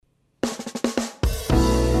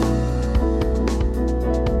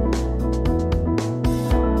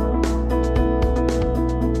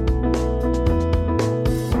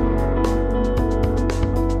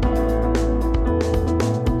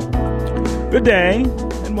Good day,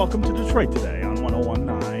 and welcome to Detroit Today on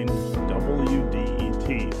 101.9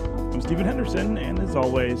 WDET. I'm Stephen Henderson, and as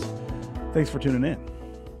always, thanks for tuning in.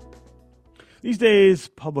 These days,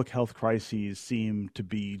 public health crises seem to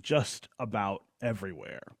be just about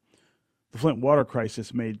everywhere. The Flint water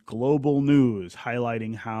crisis made global news,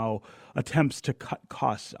 highlighting how attempts to cut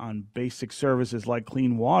costs on basic services like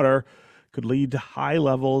clean water could lead to high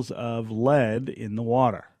levels of lead in the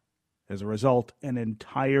water. As a result, an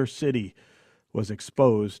entire city was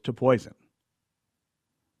exposed to poison.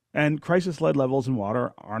 And crisis lead levels in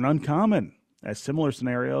water aren't uncommon, as similar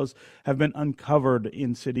scenarios have been uncovered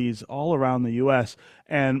in cities all around the U.S.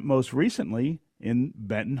 and most recently in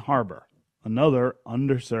Benton Harbor, another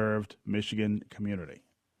underserved Michigan community.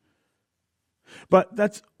 But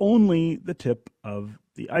that's only the tip of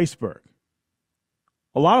the iceberg.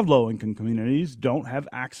 A lot of low-income communities don't have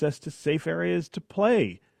access to safe areas to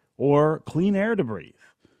play or clean air to breathe,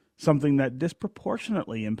 something that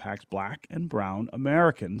disproportionately impacts Black and brown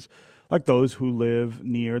Americans, like those who live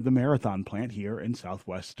near the Marathon plant here in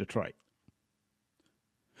southwest Detroit.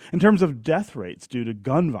 In terms of death rates due to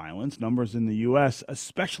gun violence, numbers in the U.S.,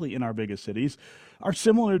 especially in our biggest cities, are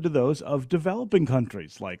similar to those of developing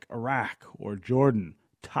countries like Iraq or Jordan,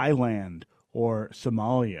 Thailand, or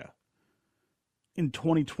Somalia. In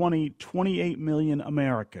 2020, 28 million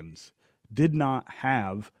Americans did not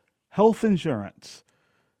have health insurance.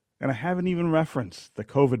 And I haven't even referenced the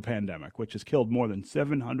COVID pandemic, which has killed more than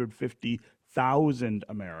 750,000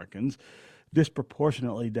 Americans,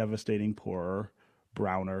 disproportionately devastating poorer,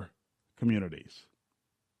 browner communities.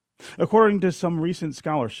 According to some recent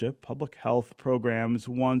scholarship, public health programs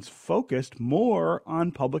once focused more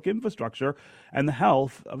on public infrastructure and the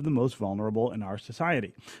health of the most vulnerable in our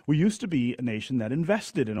society. We used to be a nation that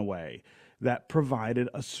invested in a way that provided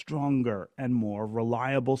a stronger and more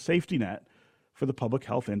reliable safety net for the public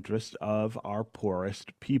health interest of our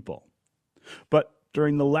poorest people. But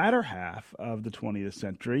during the latter half of the 20th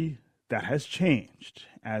century, that has changed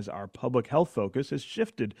as our public health focus has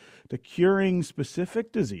shifted to curing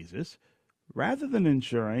specific diseases rather than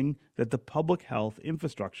ensuring that the public health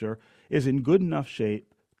infrastructure is in good enough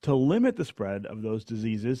shape to limit the spread of those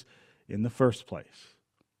diseases in the first place.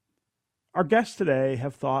 Our guests today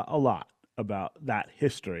have thought a lot about that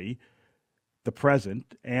history, the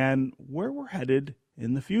present, and where we're headed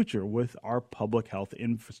in the future with our public health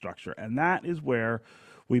infrastructure. And that is where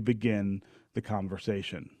we begin the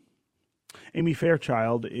conversation. Amy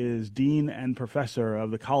Fairchild is Dean and Professor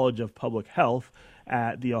of the College of Public Health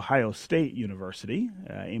at The Ohio State University.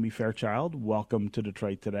 Amy Fairchild, welcome to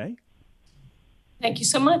Detroit Today. Thank you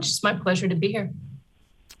so much. It's my pleasure to be here.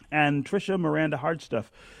 And Tricia Miranda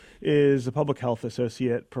Hardstuff is a Public Health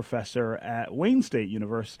Associate Professor at Wayne State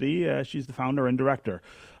University. She's the founder and director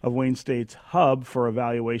of Wayne State's Hub for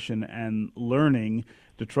Evaluation and Learning,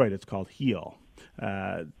 Detroit. It's called HEAL.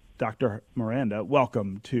 Dr. Miranda,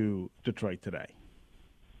 welcome to Detroit Today.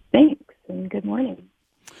 Thanks, and good morning.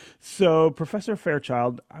 So, Professor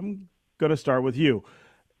Fairchild, I'm going to start with you.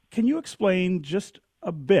 Can you explain just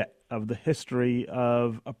a bit of the history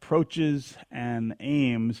of approaches and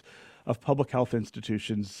aims of public health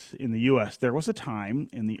institutions in the U.S.? There was a time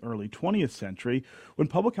in the early 20th century when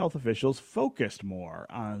public health officials focused more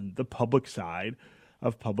on the public side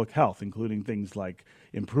of public health, including things like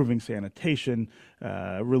improving sanitation,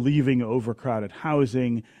 relieving overcrowded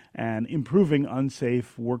housing, and improving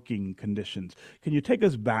unsafe working conditions. Can you take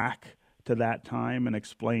us back to that time and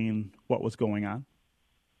explain what was going on?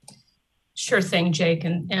 Sure thing, Jake,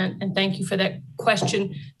 and thank you for that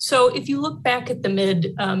question. So if you look back at the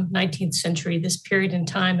mid-19th century, this period in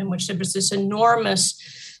time in which there was this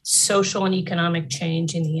enormous social and economic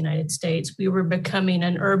change in the United States, we were becoming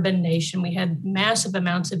an urban nation. We had massive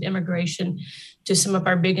amounts of immigration to some of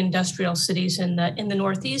our big industrial cities in the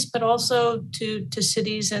Northeast, but also to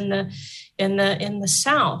cities in the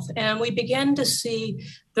South. And we began to see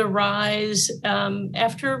the rise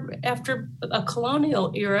after a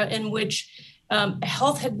colonial era in which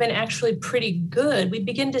health had been actually pretty good. We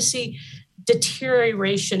began to see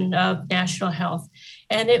deterioration of national health,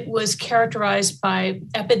 and it was characterized by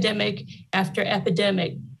epidemic after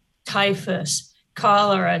epidemic: typhus,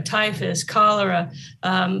 cholera,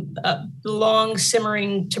 long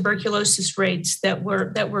simmering tuberculosis rates that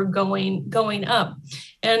were going up.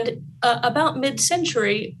 And about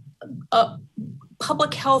mid-century,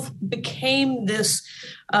 public health became this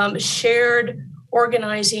shared,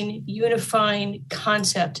 organizing, unifying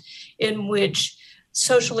concept in which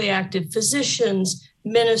socially active physicians,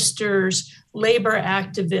 ministers, labor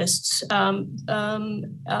activists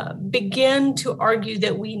began to argue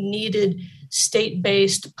that we needed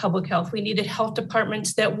state-based public health. We needed health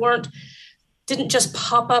departments that weren't didn't just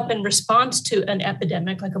pop up in response to an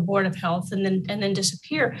epidemic like a board of health and then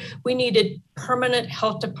disappear. We needed permanent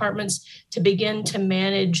health departments to begin to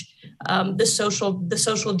manage the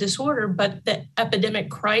social disorder, but the epidemic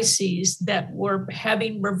crises that were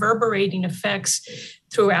having reverberating effects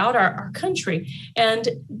throughout our country.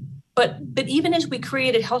 But even as we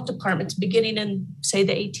created health departments beginning in, say,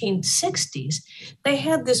 the 1860s, they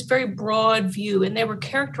had this very broad view, and they were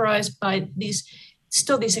characterized by these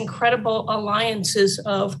incredible alliances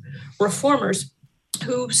of reformers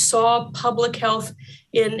who saw public health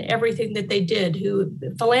in everything that they did,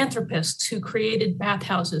 philanthropists who created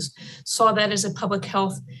bathhouses saw that as a public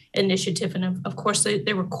health initiative. And of course,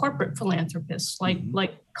 they were corporate philanthropists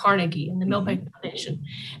like Carnegie and the Milbank Foundation.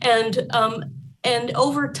 And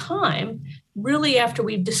over time, really after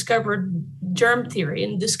we discovered germ theory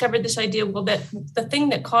and discovered this idea, well, that the thing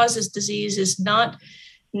that causes disease is not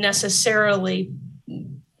necessarily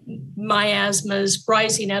miasmas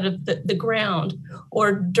rising out of the ground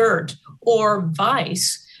or dirt or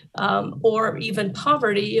vice or even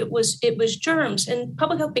poverty. It was germs. And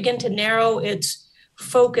public health began to narrow its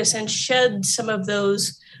focus and shed some of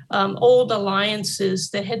those old alliances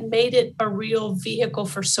that had made it a real vehicle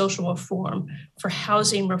for social reform, for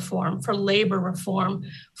housing reform, for labor reform,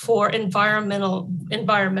 for environmental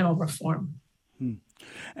reform.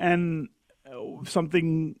 And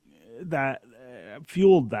something that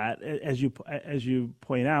fueled that, as you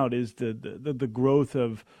point out, is the growth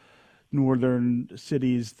of northern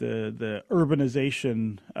cities, the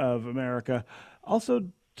urbanization of America. Also,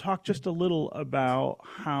 talk just a little about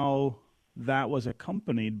how that was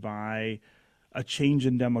accompanied by a change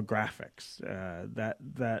in demographics.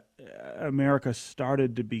 That America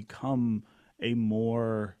started to become a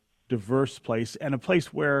more diverse place, and a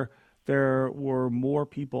place where there were more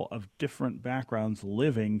people of different backgrounds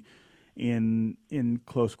living in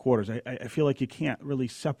close quarters. I feel like you can't really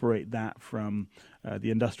separate that from the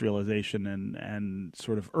industrialization and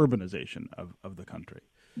sort of urbanization of the country.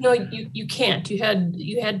 No, you can't. You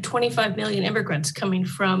had 25 million immigrants coming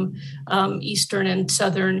from Eastern and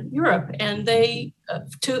Southern Europe, and they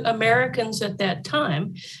to Americans at that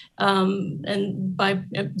time, and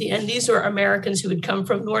these were Americans who had come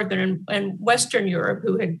from Northern and Western Europe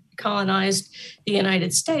who had colonized the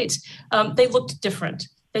United States. They looked different.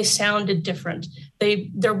 They sounded different.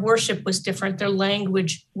 Their worship was different. Their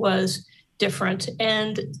language was different,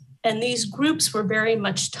 and these groups were very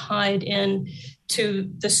much tied in to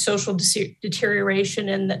the social deterioration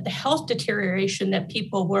and the health deterioration that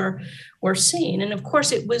people were seeing. And of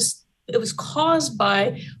course, it was caused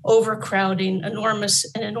by overcrowding, enormous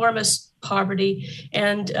poverty,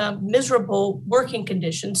 and miserable working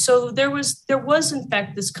conditions. So there was in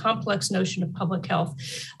fact this complex notion of public health.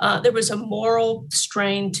 There was a moral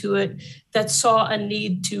strain to it that saw a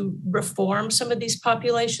need to reform some of these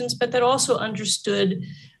populations, but that also understood.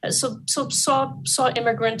 Saw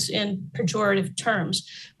immigrants in pejorative terms,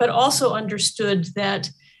 but also understood that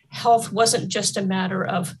health wasn't just a matter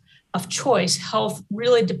of choice. Health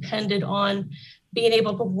really depended on being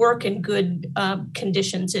able to work in good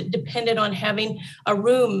conditions. It depended on having a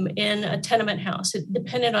room in a tenement house. It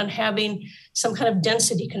depended on having some kind of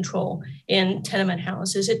density control in tenement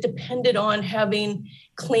houses. It depended on having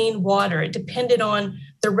clean water. It depended on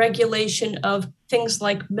the regulation of things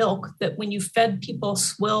like milk, that when you fed people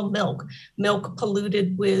swill milk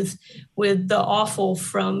polluted with the offal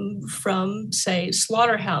from say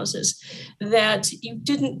slaughterhouses, that you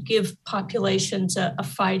didn't give populations a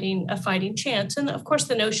fighting chance. And of course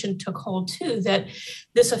the notion took hold too, that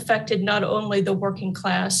this affected not only the working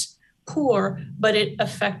class poor, but it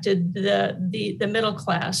affected the middle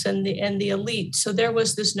class and the elite. So there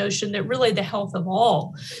was this notion that really the health of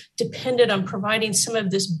all depended on providing some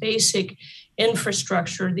of this basic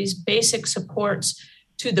infrastructure, these basic supports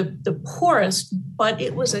to the poorest. But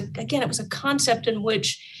it was a concept in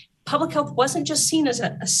which public health wasn't just seen as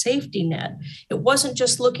a safety net. It wasn't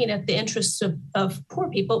just looking at the interests of poor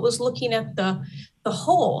people. It was looking at the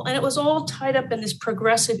whole. And it was all tied up in this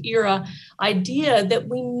progressive era idea that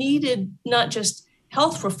we needed not just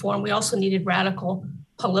health reform, we also needed radical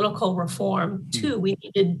political reform too. We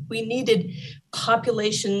needed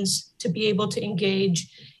populations to be able to engage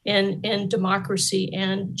in democracy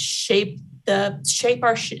and shape their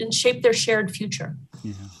shared future.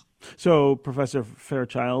 Yeah. So, Professor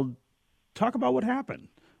Fairchild, talk about what happened.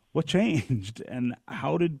 What changed, and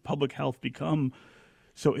how did public health become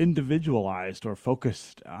so individualized or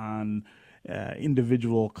focused on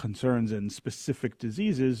individual concerns and specific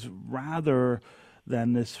diseases rather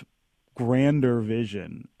than this grander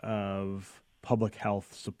vision of public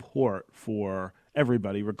health support for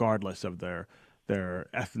everybody, regardless of their their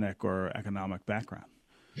ethnic or economic background?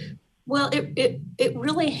 Well, it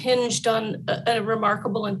really hinged on a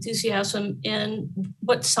remarkable enthusiasm in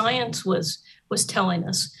what science was telling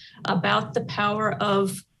us about the power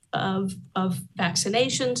of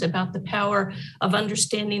vaccinations, about the power of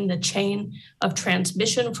understanding the chain of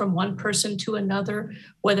transmission from one person to another,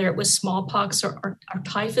 whether it was smallpox or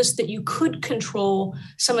typhus, that you could control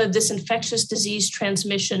some of this infectious disease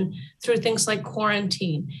transmission through things like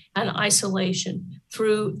quarantine and isolation,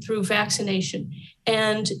 through vaccination.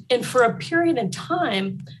 And for a period in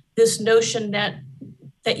time, this notion that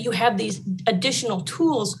you have these additional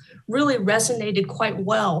tools really resonated quite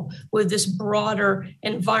well with this broader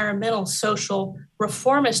environmental, social,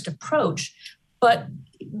 reformist approach. But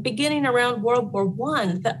beginning around World War I,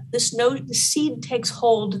 the seed takes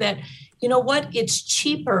hold that, you know what, it's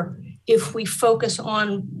cheaper if we focus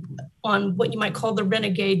on what you might call the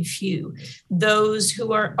renegade few, those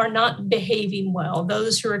who are not behaving well,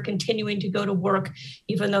 those who are continuing to go to work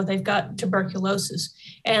even though they've got tuberculosis.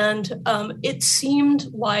 And it seemed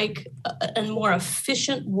like a more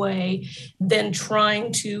efficient way than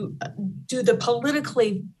trying to do the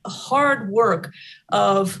politically hard work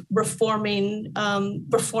of reforming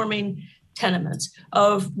tenements,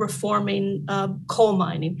 of reforming coal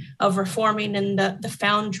mining, of reforming in the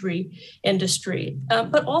foundry industry.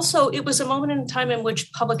 But also it was a moment in time in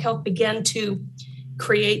which public health began to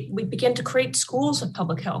create schools of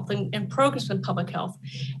public health and programs in public health.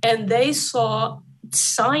 And they saw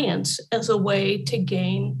science as a way to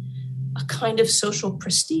gain a kind of social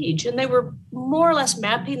prestige. And they were more or less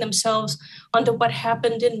mapping themselves onto what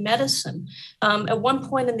happened in medicine. At one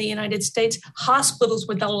point in the United States, hospitals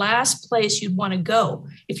were the last place you'd want to go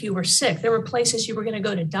if you were sick. There were places you were going to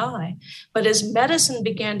go to die. But as medicine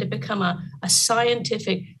began to become a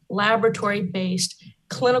scientific, laboratory-based,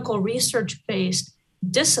 clinical research-based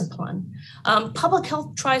discipline, public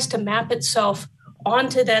health tries to map itself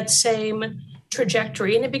onto that same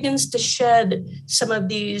trajectory, and it begins to shed some of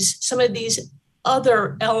these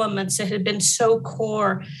other elements that had been so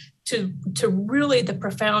core to really the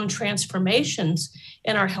profound transformations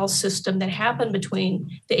in our health system that happened between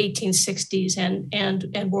the 1860s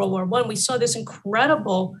and World War I. We saw this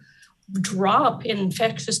incredible drop in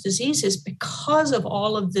infectious diseases because of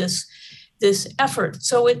all of this effort.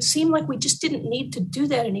 So it seemed like we just didn't need to do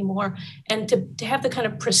that anymore. And to have the kind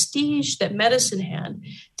of prestige that medicine had,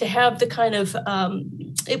 to have the kind of,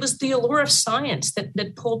 it was the allure of science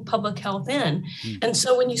that pulled public health in. And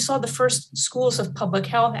so when you saw the first schools of public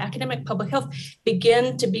health, academic public health,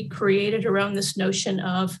 begin to be created around this notion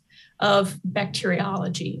of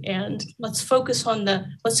bacteriology, and let's focus on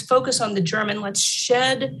the German.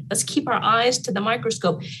 Let's keep our eyes to the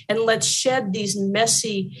microscope, and let's shed these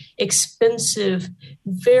messy, expensive,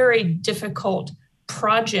 very difficult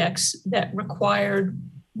projects that required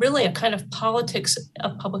really a kind of politics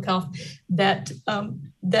of public health that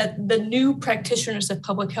the new practitioners of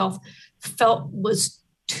public health felt was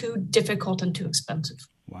too difficult and too expensive.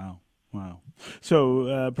 Wow.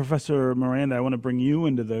 So, Professor Miranda, I want to bring you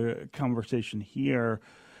into the conversation here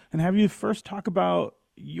and have you first talk about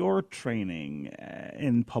your training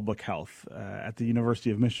in public health at the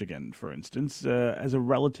University of Michigan, for instance. As a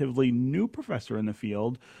relatively new professor in the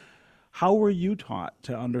field, how were you taught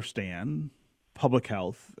to understand public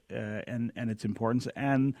health and its importance,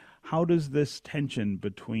 and how does this tension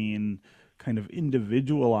between kind of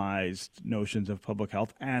individualized notions of public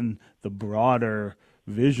health and the broader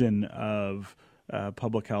vision of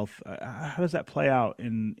public health, how does that play out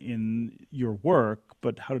in your work,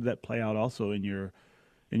 but how did that play out also in your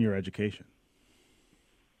education?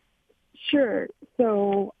 Sure.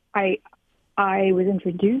 So I was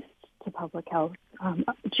introduced to public health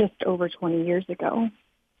just over 20 years ago,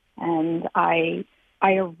 and I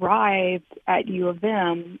arrived at U of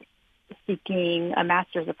M seeking a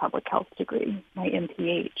master's of public health degree, my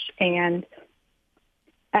MPH, and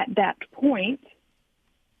at that point,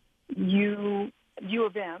 U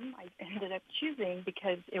of M, I ended up choosing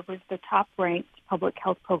because it was the top-ranked public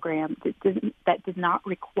health program that did not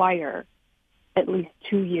require at least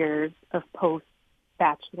 2 years of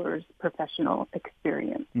post-bachelor's professional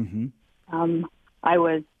experience. Mm-hmm. I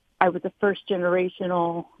was a first-generation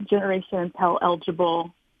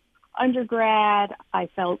Pell-eligible undergrad. I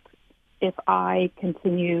felt if I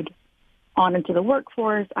continued on into the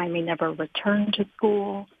workforce, I may never return to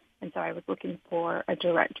school. And so I was looking for a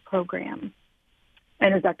direct program.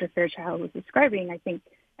 And as Dr. Fairchild was describing, I think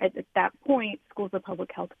at that point, schools of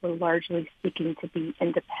public health were largely seeking to be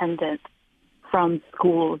independent from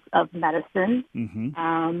schools of medicine.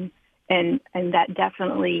 Mm-hmm. And that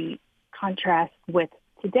definitely contrasts with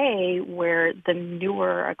today where the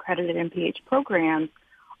newer accredited MPH programs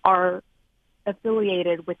are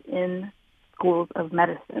affiliated within schools of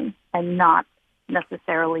medicine and not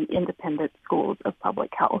necessarily independent schools of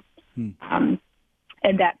public health.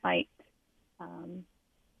 And that might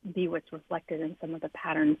be what's reflected in some of the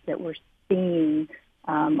patterns that we're seeing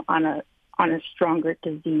on a stronger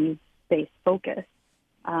disease-based focus.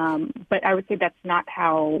 But I would say that's not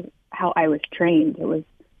how I was trained.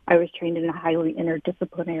 I was trained in a highly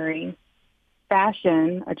interdisciplinary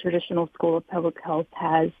fashion. A traditional school of public health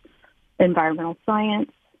has environmental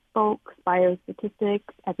science folks, biostatistics,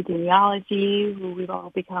 epidemiology, who we've all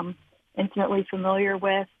become intimately familiar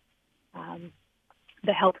with,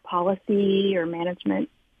 the health policy or management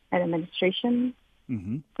and administration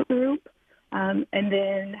group, and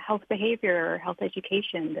then health behavior, health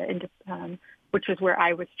education, which was where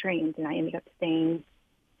I was trained, and I ended up staying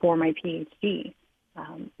for my PhD,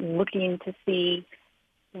 looking to see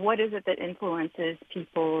what is it that influences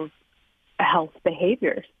people's health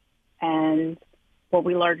behaviors. And what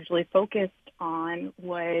we largely focused on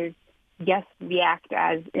was, yes, we act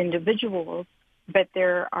as individuals, but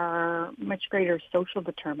there are much greater social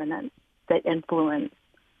determinants that influence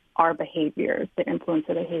our behaviors, that influence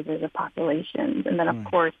the behaviors of populations. And then, of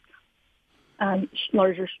course,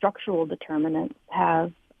 larger structural determinants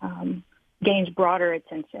have gained broader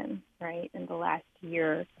attention, right, in the last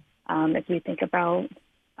year as we think about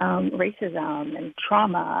racism and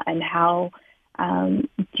trauma and how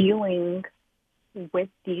dealing with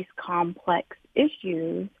these complex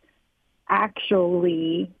issues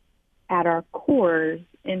actually, at our cores,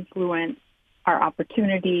 influence our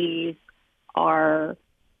opportunities, our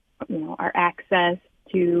access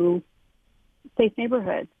to safe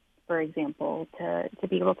neighborhoods, for example, to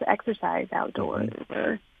be able to exercise outdoors,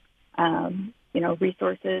 or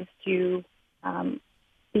resources to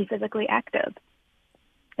be physically active.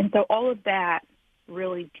 And so all of that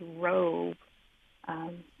really drove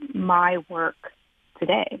my work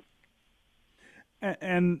today.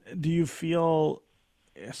 And do you feel,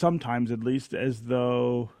 sometimes at least, as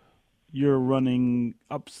though you're running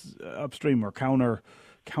upstream or counter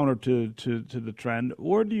to the trend,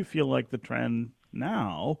 or do you feel like the trend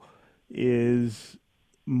now is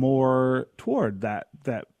more toward that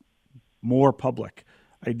more public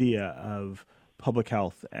idea of public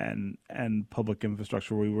health and public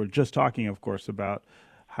infrastructure? We were just talking, of course, about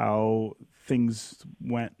how things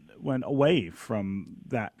went away from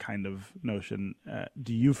that kind of notion.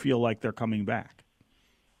 Do you feel like they're coming back?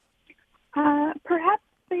 Perhaps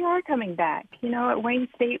they are coming back. At Wayne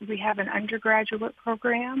State, we have an undergraduate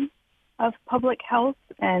program of public health,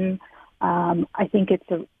 and I think it's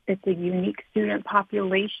a unique student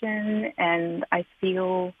population, and I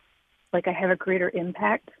feel like I have a greater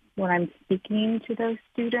impact when I'm speaking to those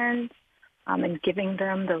students and giving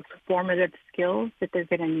them those formative skills that they're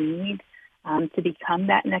going to need to become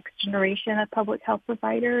that next generation of public health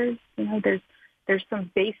providers. There's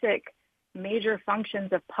some basic major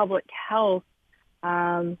functions of public health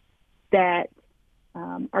that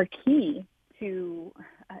are key to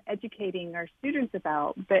educating our students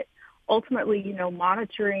about, but ultimately,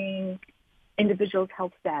 monitoring individuals'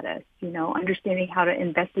 health status, understanding how to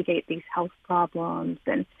investigate these health problems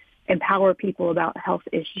and empower people about health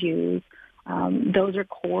issues. Those are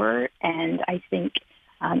core, and I think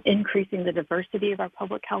increasing the diversity of our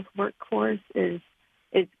public health workforce is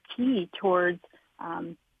key towards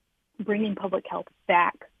bringing public health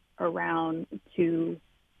back around to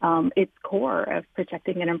its core of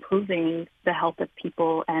protecting and improving the health of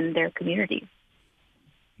people and their communities.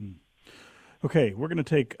 Okay, we're going to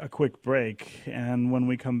take a quick break, and when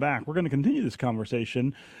we come back, we're going to continue this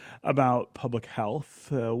conversation about public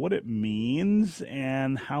health, what it means,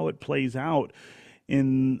 and how it plays out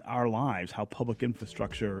in our lives, how public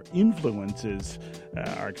infrastructure influences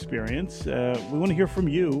our experience. We want to hear from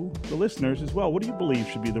you, the listeners, as well. What do you believe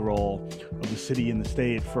should be the role of the city and the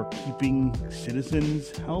state for keeping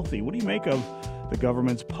citizens healthy? What do you make of the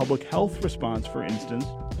government's public health response, for instance,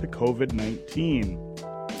 to COVID-19?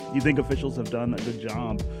 Do you think officials have done a good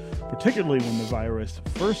job, particularly when the virus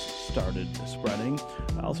first started spreading?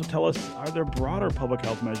 Also tell us, are there broader public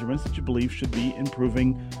health measurements that you believe should be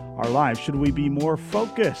improving our lives? Should we be more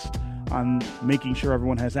focused on making sure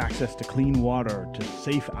everyone has access to clean water, to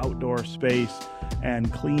safe outdoor space,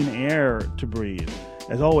 and clean air to breathe?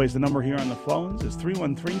 As always, the number here on the phones is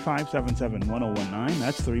 313-577-1019.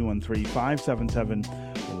 That's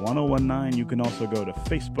 313-577-1019. You can also go to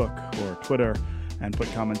Facebook or Twitter and put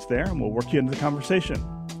comments there, and we'll work you into the conversation.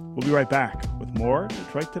 We'll be right back with more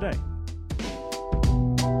Detroit Today.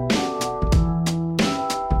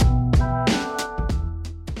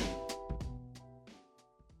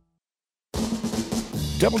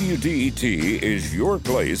 WDET is your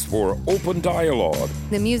place for open dialogue.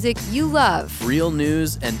 The music you love. Real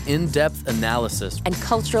news and in-depth analysis. And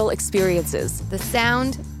cultural experiences. The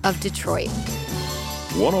sound of Detroit.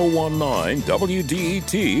 1019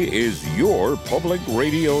 WDET is your public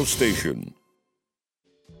radio station.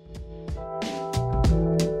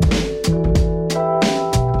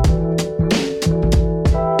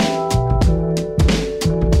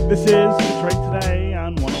 This is Detroit Today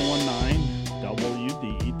on 1019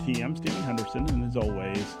 WDET. I'm Stephen Henderson, and as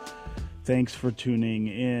always, thanks for tuning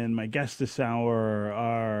in. My guests this hour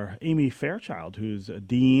are Amy Fairchild, who's a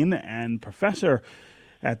dean and professor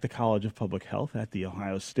at the College of Public Health at The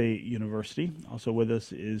Ohio State University. Also with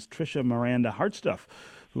us is Tricia Miranda Hartstuff,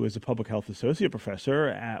 who is a public health associate professor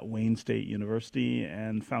at Wayne State University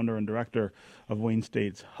and founder and director of Wayne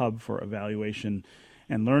State's Hub for Evaluation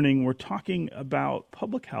and Learning. We're talking about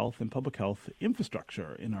public health and public health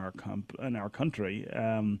infrastructure in our country,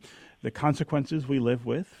 the consequences we live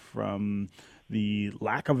with from the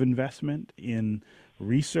lack of investment in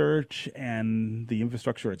research and the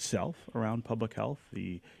infrastructure itself around public health,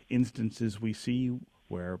 the instances we see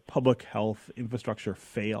where public health infrastructure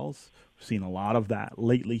fails. We've seen a lot of that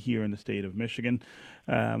lately here in the state of Michigan.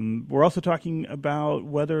 We're also talking about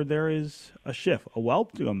whether there is a shift, a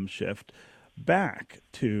welcome shift, back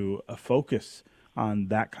to a focus on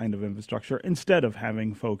that kind of infrastructure instead of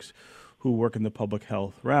having folks who work in the public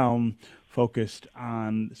health realm focused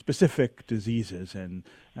on specific diseases and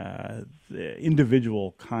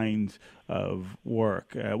individual kinds of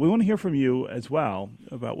work. We want to hear from you as well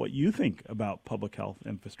about what you think about public health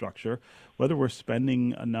infrastructure, whether we're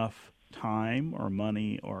spending enough time or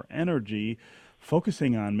money or energy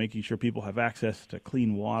focusing on making sure people have access to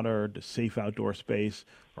clean water, to safe outdoor space,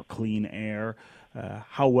 or clean air.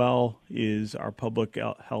 How well is our public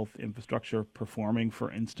health infrastructure performing,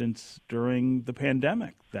 for instance, during the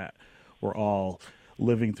pandemic that we're all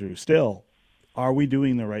living through? Still, are we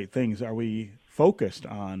doing the right things? Are we focused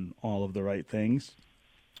on all of the right things?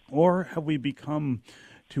 Or have we become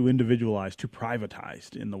too individualized, too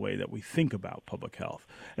privatized in the way that we think about public health?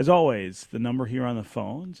 As always, the number here on the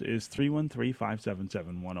phones is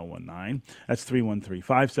 313-577-1019. That's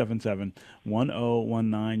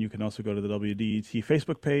 313-577-1019. You can also go to the WDET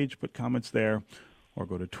Facebook page, put comments there, or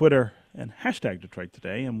go to Twitter and hashtag Detroit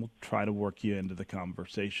Today, and we'll try to work you into the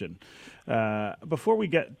conversation. Before we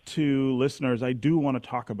get to listeners, I do want to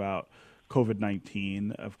talk about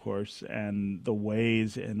COVID-19, of course, and the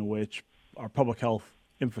ways in which our public health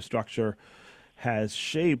infrastructure has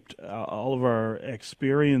shaped all of our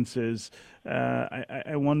experiences.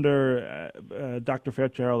 I wonder, Dr.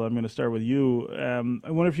 Fairchild, I'm going to start with you.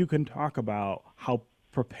 I wonder if you can talk about how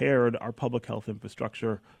prepared our public health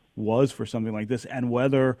infrastructure was for something like this, and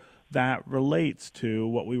whether that relates to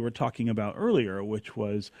what we were talking about earlier, which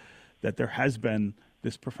was that there has been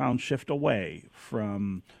this profound shift away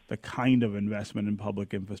from the kind of investment in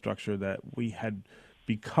public infrastructure that we had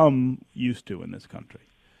become used to in this country.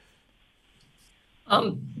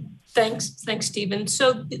 Thanks, Stephen.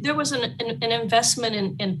 So there was an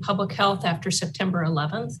investment in public health after September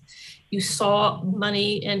 11th. You saw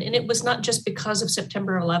money, and it was not just because of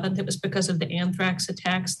September 11th, it was because of the anthrax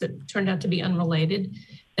attacks that turned out to be unrelated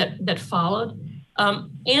that followed.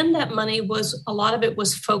 And that money a lot of it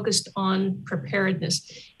was focused on preparedness.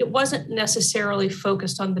 It wasn't necessarily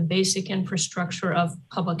focused on the basic infrastructure of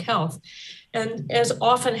public health. And as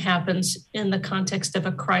often happens in the context of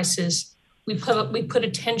a crisis, we put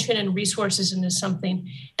attention and resources into something,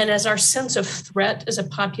 and as our sense of threat as a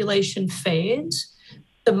population fades,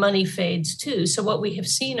 the money fades too. So what we have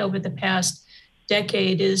seen over the past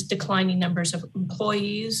decade is declining numbers of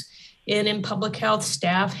employees, and in public health,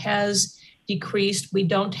 staff has decreased. We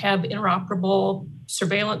don't have interoperable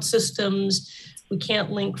surveillance systems. We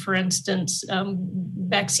can't link, for instance,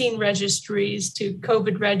 vaccine registries to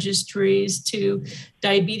COVID registries to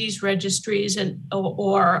diabetes registries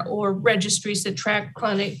or registries that track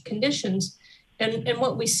chronic conditions. And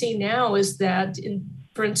what we see now is that,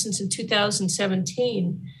 for instance, in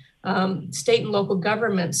 2017, state and local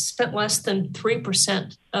governments spent less than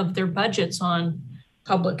 3% of their budgets on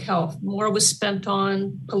public health. More was spent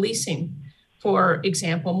on policing, for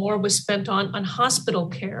example. More was spent on hospital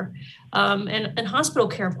care. And hospital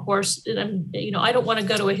care, of course, I don't want to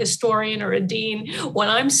go to a historian or a dean when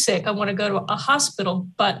I'm sick. I want to go to a hospital.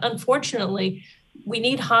 But unfortunately, we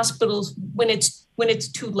need hospitals when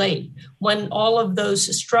it's too late, when all of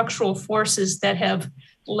those structural forces that have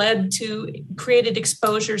created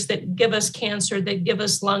exposures that give us cancer, that give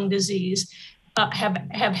us lung disease,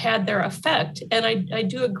 have had their effect. And I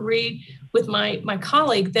do agree with my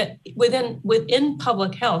colleague that within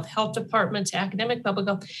public health departments, academic public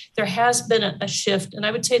health, there has been a shift. And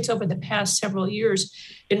I would say it's over the past several years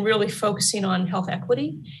in really focusing on health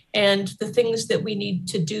equity and the things that we need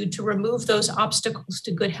to do to remove those obstacles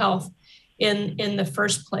to good health in the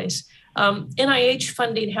first place. NIH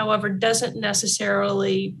funding, however, doesn't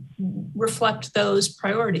necessarily reflect those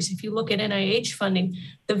priorities. If you look at NIH funding,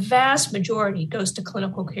 the vast majority goes to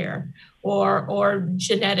clinical care or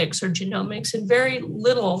genetics or genomics, and very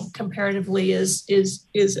little comparatively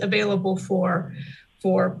is available for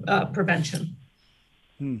prevention.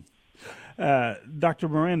 Dr.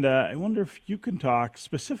 Miranda, I wonder if you can talk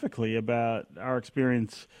specifically about our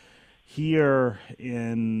experience here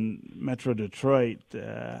in Metro Detroit,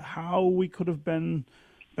 how we could have been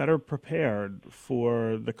better prepared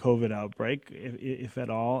for the COVID outbreak, if at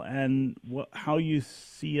all, and how you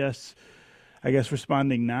see us, I guess,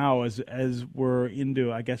 responding now as we're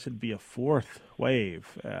into, I guess it'd be a fourth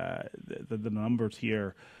wave. The numbers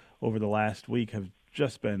here over the last week have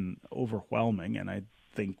just been overwhelming, and I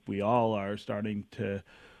think we all are starting to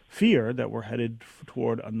fear that we're headed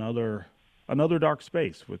toward another dark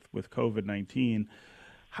space with COVID-19.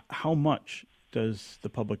 How much does the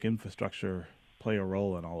public infrastructure play a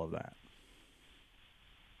role in all of that?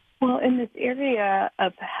 Well, in this area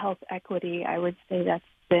of health equity, I would say that's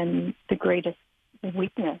been the greatest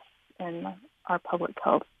weakness in our public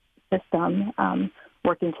health system,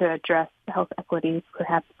 working to address health equity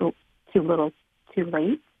perhaps too little, too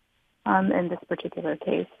late. In this particular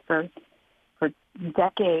case, for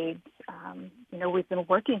decades, we've been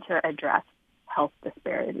working to address health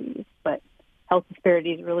disparities, but health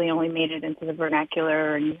disparities really only made it into the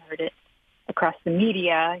vernacular, and you heard it across the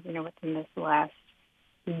media, within this last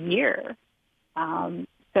year.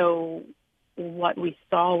 So what we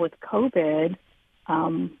saw with COVID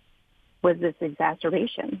was this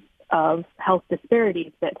exacerbation of health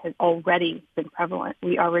disparities that had already been prevalent.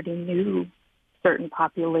 We already knew certain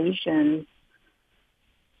populations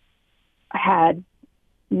had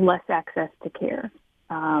less access to care,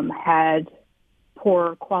 had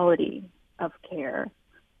poor quality of care.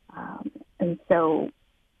 And so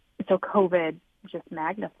COVID just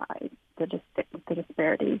magnified the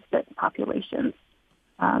disparities that populations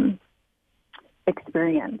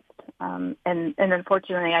experienced. And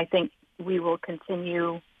unfortunately, I think we will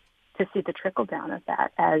continue to see the trickle down of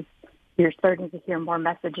that as you're starting to hear more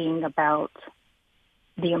messaging about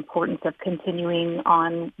the importance of continuing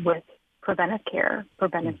on with preventive care,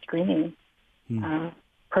 preventive screening.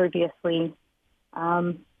 Previously,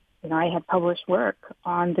 I had published work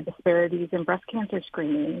on the disparities in breast cancer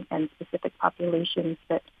screening and specific populations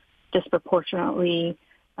that disproportionately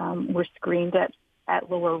were screened at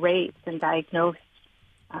lower rates and diagnosed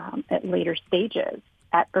at later stages,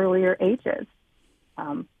 at earlier ages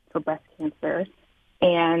for breast cancer.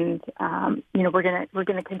 And we're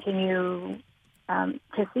gonna continue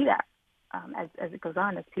to see that as it goes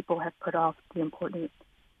on, as people have put off the important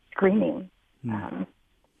screening.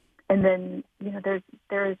 And then,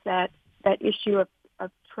 there is that issue of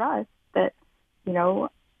trust that,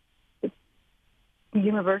 the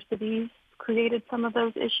universities created some of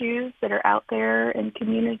those issues that are out there in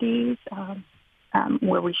communities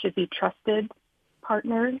where we should be trusted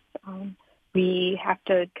partners. We have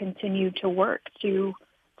to continue to work to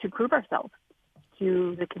prove ourselves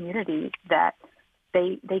to the community that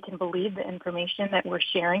they can believe the information that we're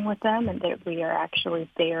sharing with them and that we are actually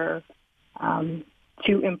there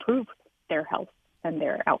to improve their health and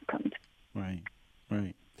their outcomes. Right.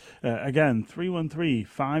 Again,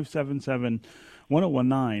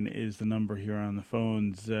 313-577-1019 is the number here on the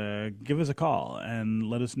phones. Give us a call and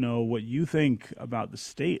let us know what you think about the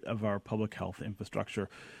state of our public health infrastructure,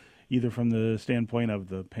 either from the standpoint of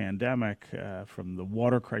the pandemic, from the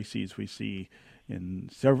water crises we see in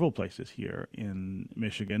several places here in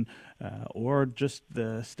Michigan, or just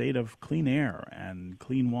the state of clean air and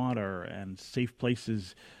clean water and safe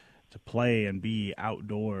places to play and be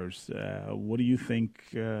outdoors. What do you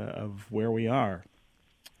think of where we are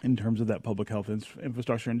in terms of that public health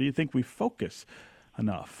infrastructure? And do you think we focus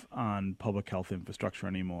enough on public health infrastructure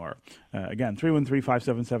anymore? Again,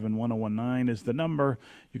 313-577-1019 is the number.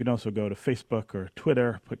 You can also go to Facebook or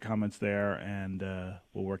Twitter, put comments there, and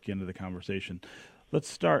we'll work you into the conversation. Let's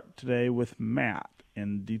start today with Matt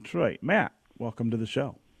in Detroit. Matt, welcome to the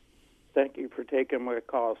show. Thank you for taking my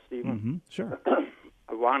call, Stephen. Sure.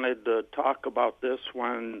 I wanted to talk about this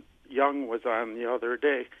when Young was on the other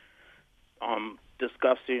day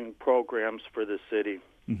discussing programs for the city.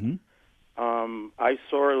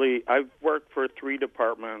 I've worked for 3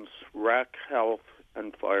 departments, rec, health,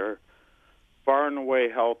 and fire. far and away,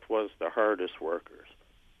 health was the hardest workers.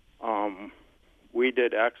 We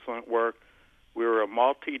did excellent work. We were a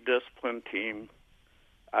multidiscipline team.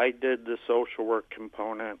 I did the social work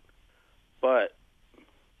component, but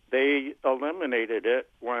they eliminated it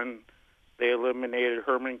when they eliminated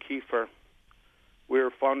Herman Kiefer. We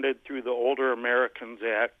were funded through the Older Americans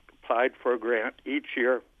Act, applied for a grant each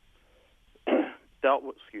year, dealt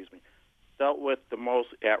with the most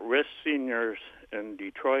at-risk seniors in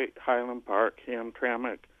Detroit, Highland Park,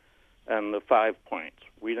 Hamtramck, and the 5 Points.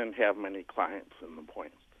 We didn't have many clients in the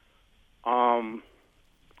Points. But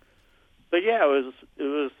yeah, it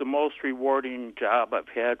was the most rewarding job I've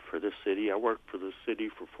had for the city. I worked for the city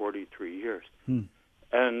for 43 years.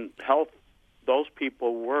 And health, those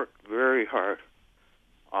people worked very hard.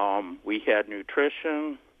 We had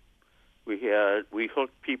nutrition. We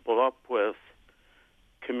hooked people up with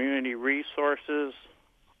community resources,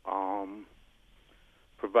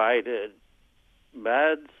 provided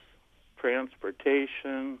meds,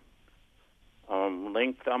 transportation,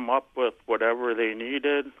 linked them up with whatever they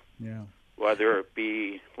needed. Yeah. Whether it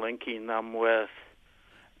be linking them with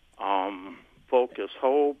Focus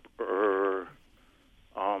Hope or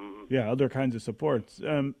other kinds of supports.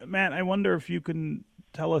 Matt, I wonder if you can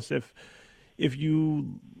tell us if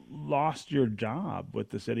you lost your job with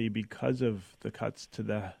the city because of the cuts to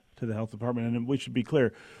the health department. And we should be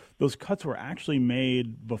clear, those cuts were actually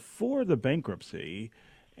made before the bankruptcy,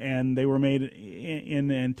 and they were made in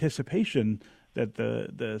anticipation that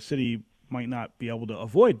the city might not be able to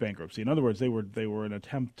avoid bankruptcy. In other words, they were an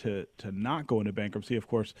attempt to not go into bankruptcy. Of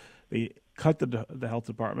course, they cut the health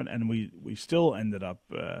department, and we still ended up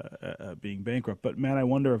being bankrupt. But Matt, I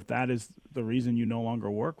wonder if that is the reason you no longer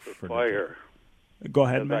work for fire. Go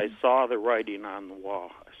ahead, Matt. I saw the writing on the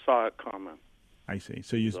wall. I saw it coming. I see.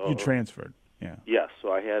 So you transferred. Yeah. Yes.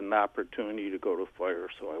 So I had an opportunity to go to fire,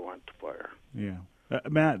 so I went to fire. Yeah.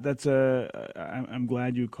 Matt, I'm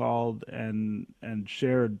glad you called and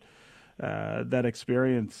shared that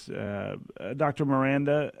experience. Dr.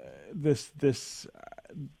 Miranda,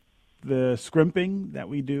 the scrimping that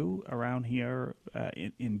we do around here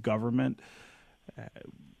in government,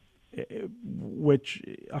 which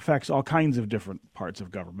affects all kinds of different parts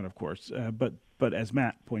of government, of course, but as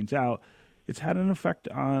Matt points out, it's had an effect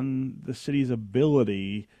on the city's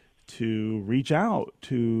ability to reach out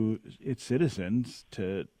to its citizens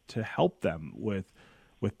to help them with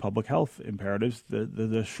public health imperatives.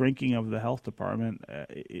 The shrinking of the health department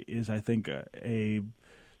is, I think, a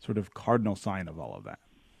sort of cardinal sign of all of that.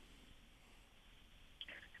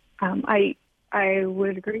 I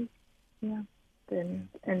would agree. Yeah.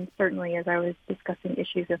 And certainly, as I was discussing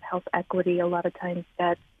issues of health equity, a lot of times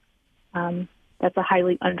that's a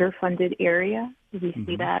highly underfunded area. We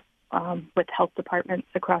see that with health departments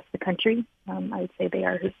across the country. I would say they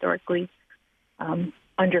are historically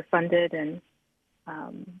underfunded, and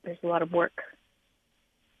there's a lot of work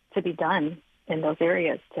to be done in those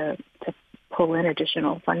areas to pull in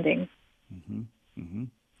additional funding.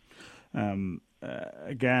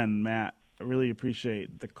 Again, Matt, I really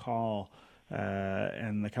appreciate the call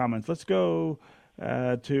and the comments. Let's go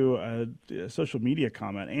to a social media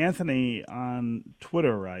comment. Anthony on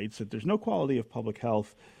Twitter writes that there's no quality of public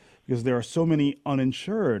health because there are so many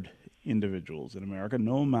uninsured individuals in America.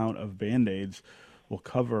 No amount of Band-Aids will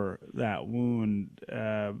cover that wound.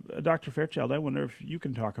 Dr. Fairchild, I wonder if you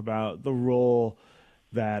can talk about the role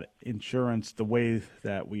that insurance, the way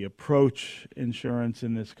that we approach insurance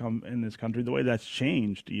in this country, the way that's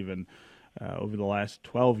changed even over the last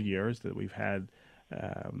 12 years that we've had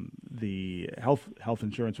the health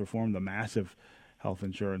insurance reform, the massive health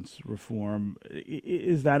insurance reform.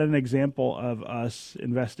 Is that an example of us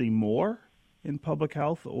investing more in public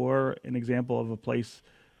health, or an example of a place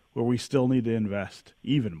where we still need to invest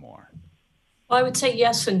even more? Well, I would say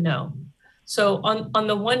yes and no. So on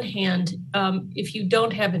the one hand, if you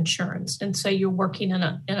don't have insurance, and say you're working in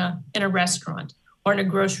a restaurant or in a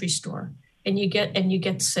grocery store, and you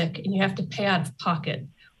get sick and you have to pay out of pocket,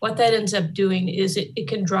 what that ends up doing is it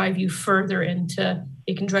can drive you further into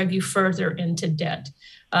debt.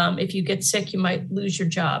 If you get sick, you might lose your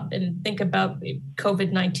job. And think about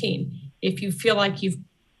COVID-19. If you feel like you've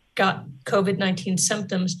got COVID-19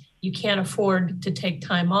 symptoms, you can't afford to take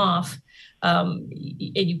time off.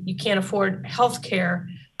 You can't afford health care.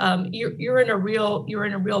 You're in a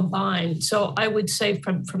real bind. So I would say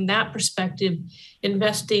from that perspective,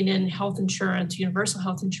 investing in health insurance, universal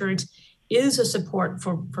health insurance, is a support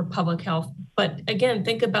for public health. But again,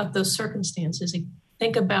 think about those circumstances.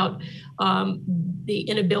 Think about the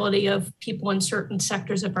inability of people in certain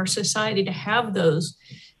sectors of our society to have those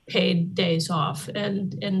paid days off.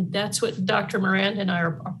 And that's what Dr. Miranda and I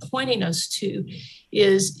are pointing us to,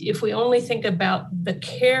 is if we only think about the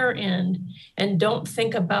care end and don't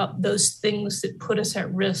think about those things that put us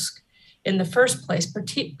at risk in the first place,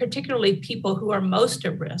 particularly people who are most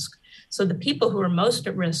at risk. So the people who are most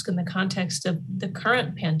at risk in the context of the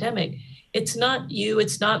current pandemic, it's not you,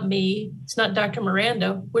 it's not me, it's not Dr.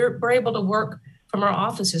 Miranda. We're able to work from our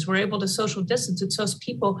offices. We're able to social distance. It's those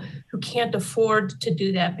people who can't afford to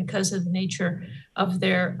do that because of the nature of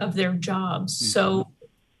their jobs. Mm-hmm.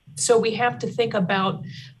 So we have to think about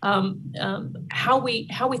how we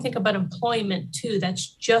think about employment too. That's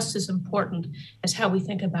just as important as how we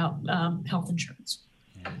think about health insurance.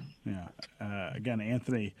 Yeah. Again,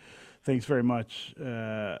 Anthony, thanks very much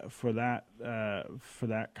for that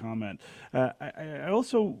comment. I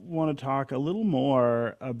also want to talk a little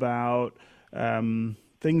more about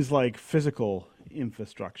things like physical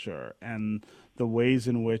infrastructure and the ways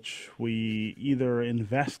in which we either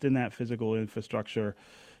invest in that physical infrastructure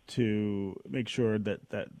to make sure that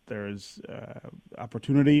there's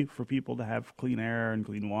opportunity for people to have clean air and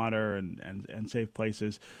clean water and safe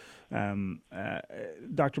places.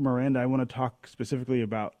 Dr. Miranda, I want to talk specifically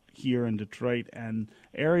about here in Detroit and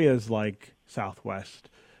areas like Southwest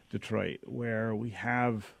Detroit, where we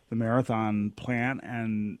have the Marathon plant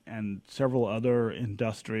and several other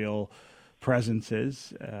industrial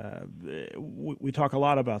presences. We talk a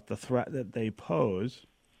lot about the threat that they pose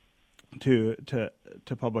to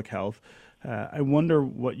public health. I wonder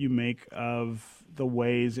what you make of the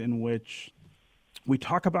ways in which we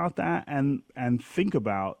talk about that and think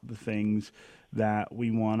about the things that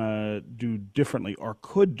we want to do differently or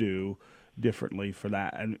could do differently for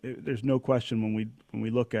that. And there's no question when we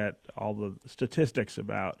look at all the statistics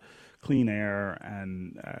about clean air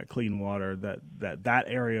and clean water that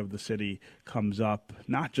area of the city comes up,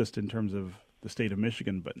 not just in terms of the state of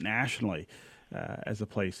Michigan, but nationally as a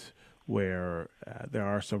place where there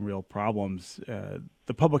are some real problems.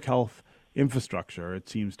 The public health infrastructure, it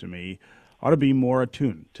seems to me, ought to be more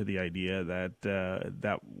attuned to the idea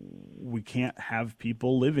that we can't have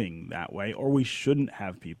people living that way, or we shouldn't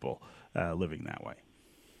have people living that way.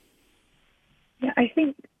 Yeah, I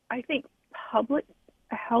think public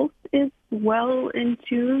health is well in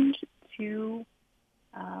tune to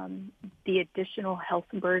the additional health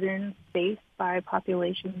burdens faced by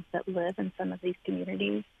populations that live in some of these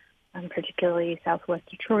communities, particularly Southwest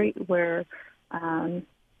Detroit, where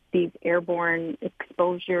these airborne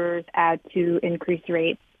exposures add to increased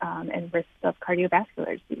rates and risks of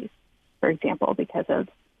cardiovascular disease, for example, because of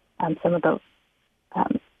some of the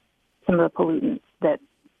pollutants that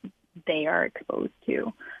they are exposed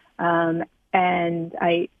to. And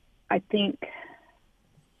I think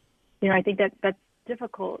that's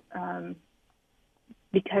difficult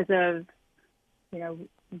because of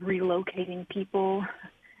relocating people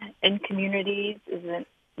in communities isn't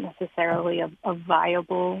necessarily a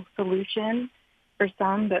viable solution for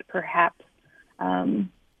some, but perhaps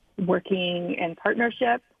working in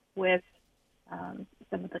partnership with some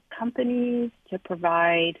of the companies to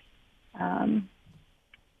provide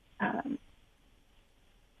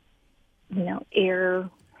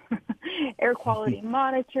air quality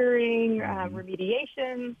monitoring,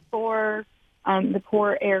 remediation for the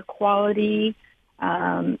poor air quality.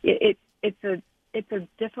 It's a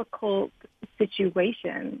difficult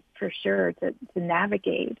situation for sure to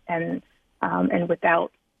navigate, and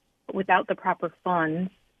without the proper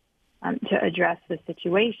funds to address the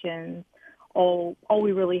situation, all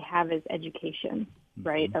we really have is education,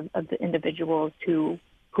 right, of the individuals who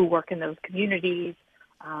work in those communities,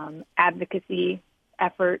 advocacy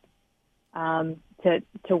efforts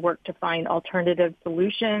to work to find alternative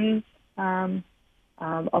solutions,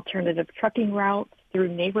 alternative trucking routes through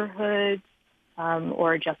neighborhoods,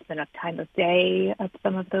 or adjustment of time of day of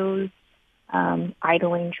some of those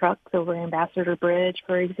idling trucks over Ambassador Bridge,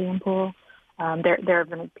 for example. There have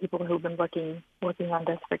been people who've been working on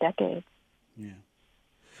this for decades. Yeah.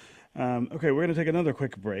 Okay, we're going to take another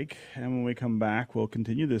quick break, and when we come back, we'll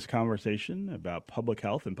continue this conversation about public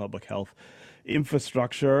health and public health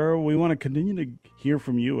infrastructure. We want to continue to hear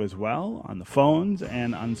from you as well on the phones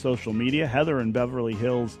and on social media. Heather in Beverly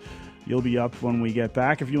Hills, you'll be up when we get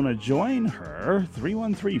back. If you want to join her,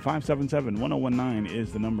 313-577-1019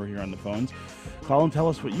 is the number here on the phones. Call and tell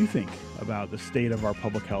us what you think about the state of our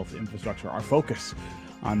public health infrastructure, our focus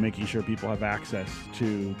on making sure people have access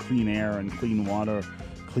to clean air and clean water,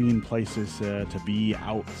 clean places to be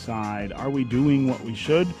outside. Are we doing what we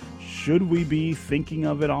should? Should we be thinking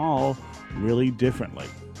of it all really differently?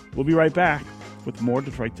 We'll be right back with more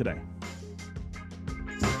Detroit Today.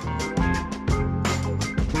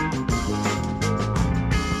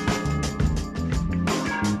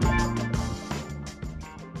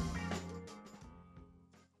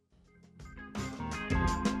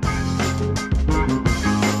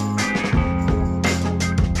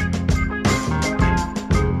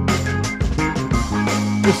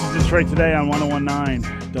 Detroit Today on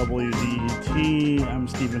 101.9 WDET. I'm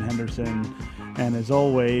Stephen Henderson, and as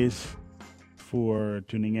always, for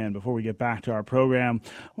tuning in. Before we get back to our program, I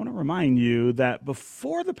want to remind you that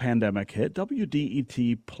before the pandemic hit,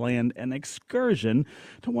 WDET planned an excursion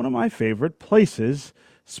to one of my favorite places,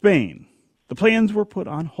 Spain. The plans were put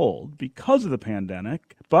on hold because of the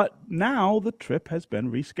pandemic, but now the trip has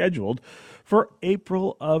been rescheduled for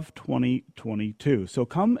April of 2022. So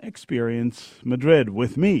come experience Madrid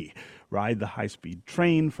with me. Ride the high-speed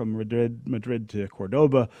train from Madrid to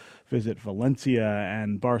Cordoba, visit Valencia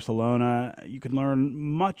and Barcelona. You can learn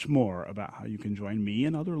much more about how you can join me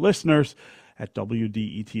and other listeners at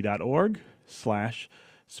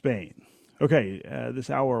wdet.org/Spain. Okay, this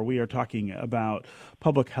hour we are talking about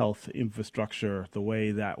public health infrastructure, the way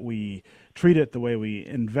that we treat it, the way we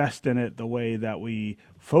invest in it, the way that we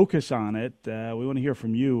focus on it. We want to hear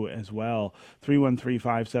from you as well.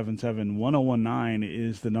 313-577-1019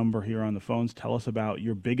 is the number here on the phones. Tell us about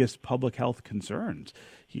your biggest public health concerns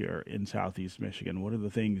here in Southeast Michigan. What are the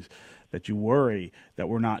things that you worry that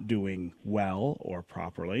we're not doing well or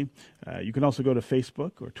properly? You can also go to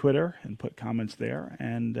Facebook or Twitter and put comments there,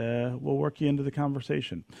 and we'll work you into the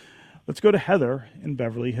conversation. Let's go to Heather in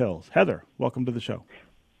Beverly Hills. Heather, welcome to the show.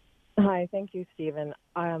 Hi, thank you, Stephen.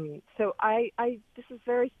 So this is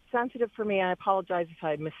very sensitive for me. I apologize if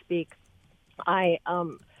I misspeak. I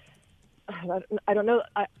don't know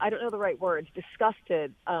the right words.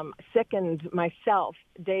 Disgusted, sickened myself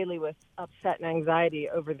daily with upset and anxiety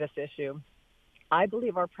over this issue. I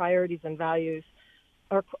believe our priorities and values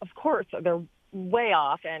are, of course, they're way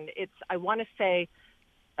off. And I want to say,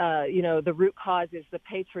 the root cause is the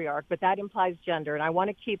patriarch, but that implies gender. And I want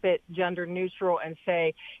to keep it gender neutral and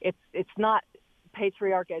say it's not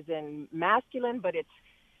patriarch as in masculine, but it's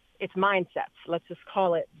mindsets. Let's just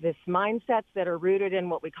call it this mindsets that are rooted in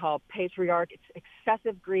what we call patriarch. It's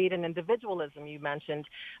excessive greed and individualism. You mentioned,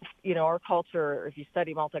 our culture, if you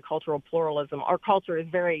study multicultural pluralism, our culture is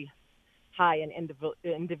very high in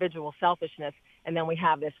individual selfishness. And then we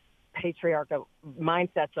have this patriarchal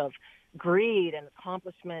mindsets of greed and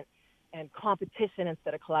accomplishment and competition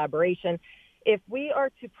instead of collaboration. If we are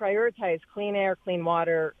to prioritize clean air, clean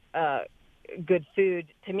water, good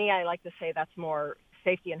food, to me, I like to say that's more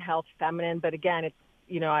safety and health, feminine. But again, it's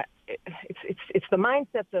the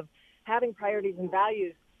mindsets of having priorities and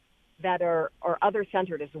values that are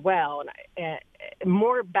other-centered as well, and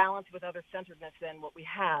more balanced with other-centeredness than what we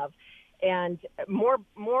have, and more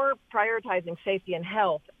prioritizing safety and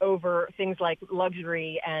health over things like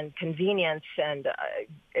luxury and convenience and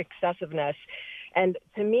excessiveness. And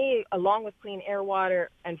to me, along with clean air,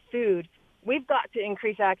 water, and food, we've got to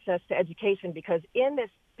increase access to education, because in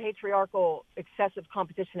this patriarchal excessive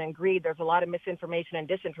competition and greed, there's a lot of misinformation and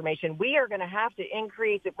disinformation. We are going to have to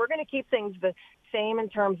increase, if we're going to keep things the same in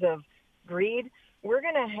terms of greed, we're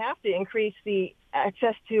going to have to increase the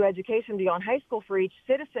access to education beyond high school for each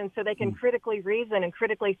citizen so they can critically reason and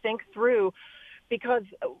critically think through. Because,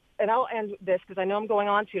 and I'll end this because I know I'm going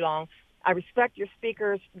on too long, I respect your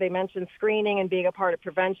speakers. They mentioned screening and being a part of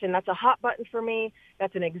prevention. That's a hot button for me.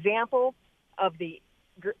 That's an example of the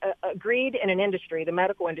greed in an industry, the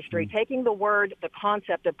medical industry, taking the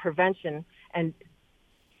concept of prevention and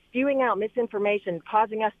spewing out misinformation,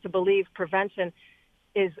 causing us to believe prevention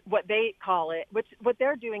is what they call it, which what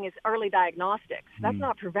they're doing is early diagnostics. That's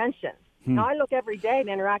not prevention. Now, I look every day and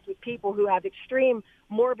interact with people who have extreme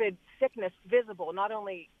morbid sickness visible, not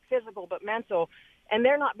only physical but mental, and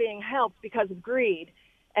they're not being helped because of greed.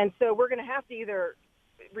 And so we're going to have to either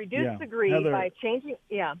reduce the greed Heather, by changing.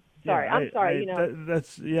 Sorry, I'm sorry. I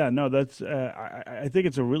think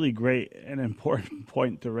it's a really great and important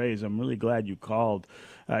point to raise. I'm really glad you called.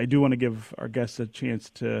 I do want to give our guests a chance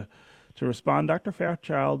to respond. Dr.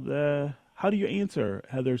 Fairchild, how do you answer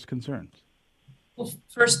Heather's concerns? Well,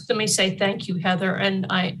 first, let me say thank you, Heather, and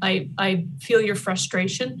I feel your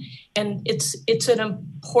frustration, and it's an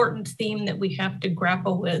important theme that we have to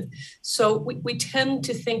grapple with. So we tend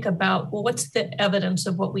to think about, well, what's the evidence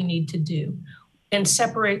of what we need to do, and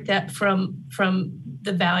separate that from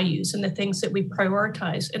the values and the things that we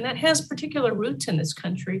prioritize. And that has particular roots in this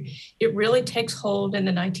country. It really takes hold in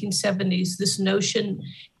the 1970s, this notion,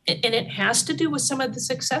 and it has to do with some of the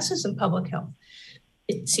successes in public health.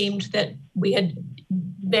 It seemed that we had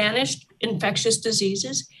banished infectious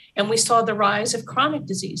diseases and we saw the rise of chronic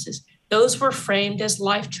diseases. Those were framed as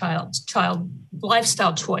lifestyle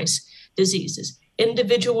choice diseaches.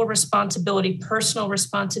 Individual responsibility, personal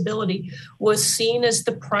responsibility was seen as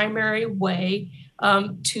the primary way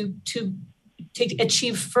to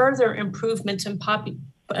achieve further improvements in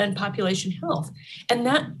population health. And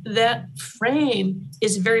that frame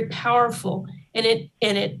is very powerful and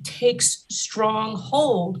it takes strong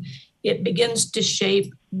hold, it begins to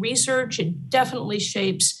shape research. It definitely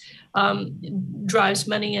shapes, drives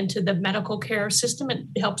money into the medical care system. It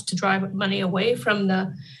helps to drive money away from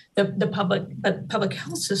the public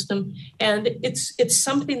health system, and it's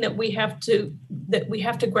something that we have to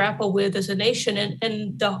grapple with as a nation.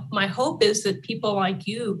 And my hope is that people like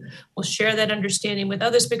you will share that understanding with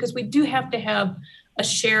others, because we do have to have a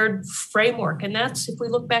shared framework. And that's, if we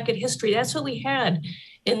look back at history, that's what we had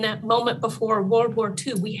in that moment before World War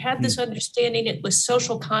II. We had this understanding. It was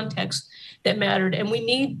social context that mattered, and we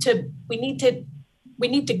need to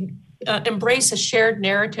embrace a shared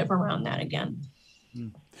narrative around that again.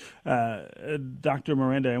 Dr.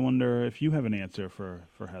 Miranda, I wonder if you have an answer for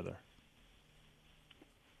Heather.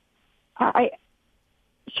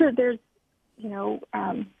 Sure. There's,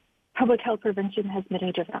 public health prevention has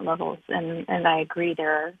many different levels, and I agree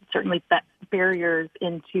there are certainly barriers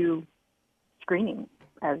into screening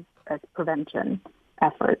as prevention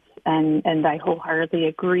efforts, and I wholeheartedly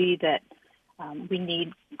agree that we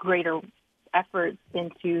need greater efforts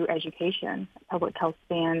into education. Public health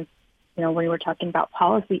spans, when we're talking about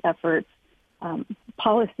policy efforts,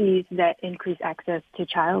 policies that increase access to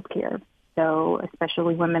child care. So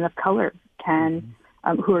especially women of color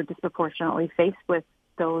who are disproportionately faced with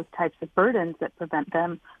those types of burdens that prevent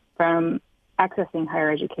them from accessing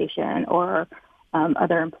higher education or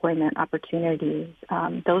other employment opportunities.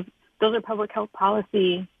 Those are public health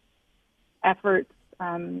policy efforts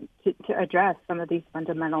to address some of these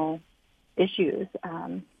fundamental issues.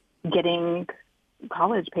 Getting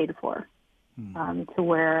college paid for to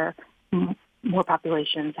where more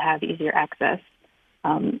populations have easier access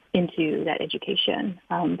into that education,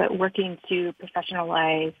 but working to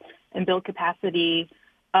professionalize and build capacity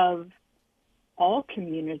of all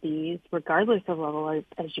communities, regardless of level of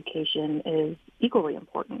education, is equally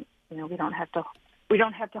important. We don't have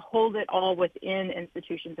to hold it all within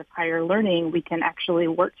institutions of higher learning. We can actually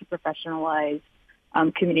work to professionalize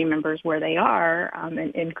community members where they are and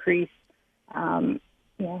increase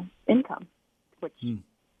income, which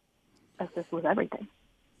assists with everything.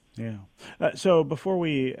 Yeah. So before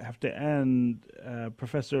we have to end,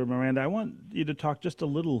 Professor Miranda, I want you to talk just a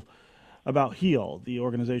little about HEAL, the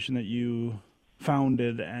organization that you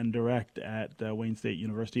founded and direct at Wayne State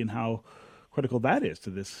University, and how critical that is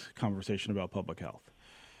to this conversation about public health.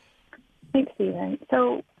 Thanks, Stephen.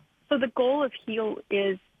 So the goal of HEAL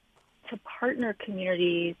is to partner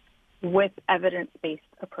communities with evidence-based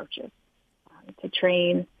approaches, to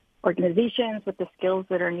train organizations with the skills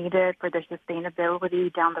that are needed for their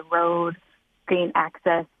sustainability down the road, gain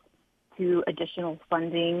access to additional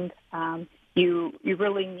funding. You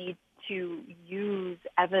really need to use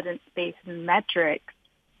evidence-based metrics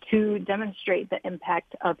to demonstrate the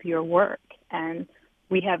impact of your work. And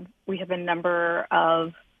we have a number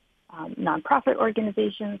of nonprofit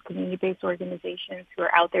organizations, community-based organizations who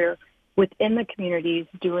are out there within the communities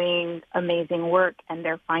doing amazing work, and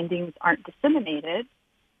their findings aren't disseminated,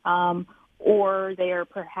 or they are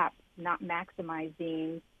perhaps not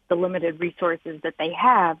maximizing the limited resources that they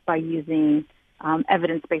have by using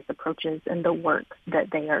evidence-based approaches in the work that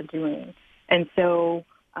they are doing. And so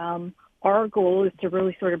our goal is to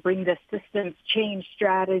really sort of bring this systems change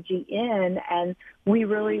strategy in, and we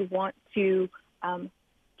really want to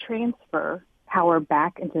transfer power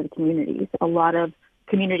back into the communities. A lot of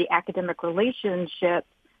community academic relationships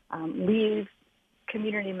leave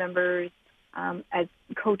community members as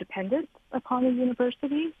codependent upon the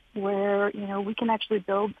university, where we can actually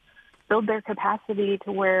build their capacity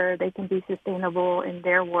to where they can be sustainable in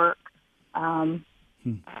their work on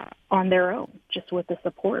their own, just with the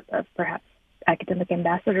support of perhaps academic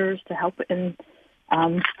ambassadors to help in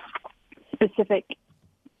specific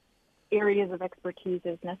areas of expertise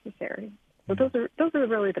as necessary. So those are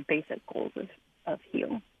really the basic goals of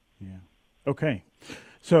HEAL. Yeah. Okay.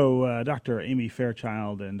 So Dr. Amy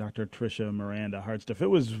Fairchild and Dr. Tricia Miranda Hardstuff, it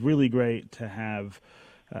was really great to have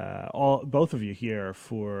both of you here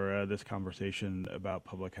for this conversation about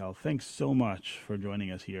public health. Thanks so much for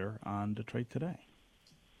joining us here on Detroit Today.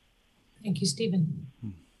 Thank you, Stephen.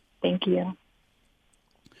 Thank you.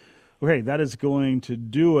 Okay, that is going to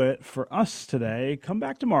do it for us today. Come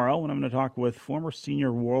back tomorrow when I'm going to talk with former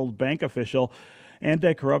senior World Bank official,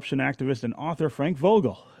 anti-corruption activist, and author Frank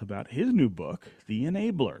Vogel about his new book, The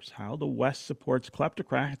Enablers, How the West Supports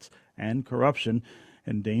Kleptocrats and Corruption,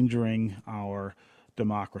 Endangering Our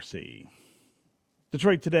Democracy.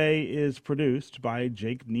 Detroit Today is produced by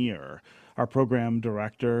Jake Neer. Our program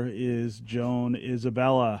director is Joan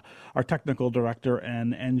Isabella. Our technical director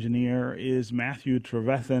and engineer is Matthew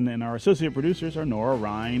Trevethan, and our associate producers are Nora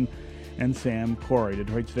Ryan and Sam Corey.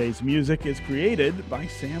 Detroit Today's music is created by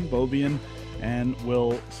Sam Bobian and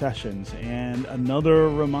Will Sessions. And another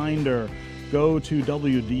reminder, go to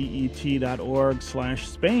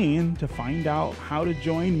wdet.org/Spain to find out how to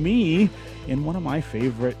join me in one of my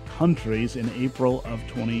favorite countries in April of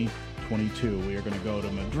 2022. We are going to go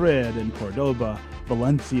to Madrid and Cordoba,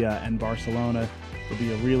 Valencia, and Barcelona. It'll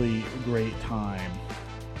be a really great time.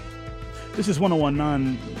 This is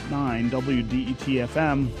 101.9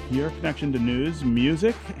 WDET-FM, your connection to news,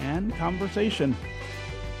 music, and conversation.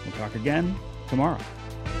 We'll talk again tomorrow.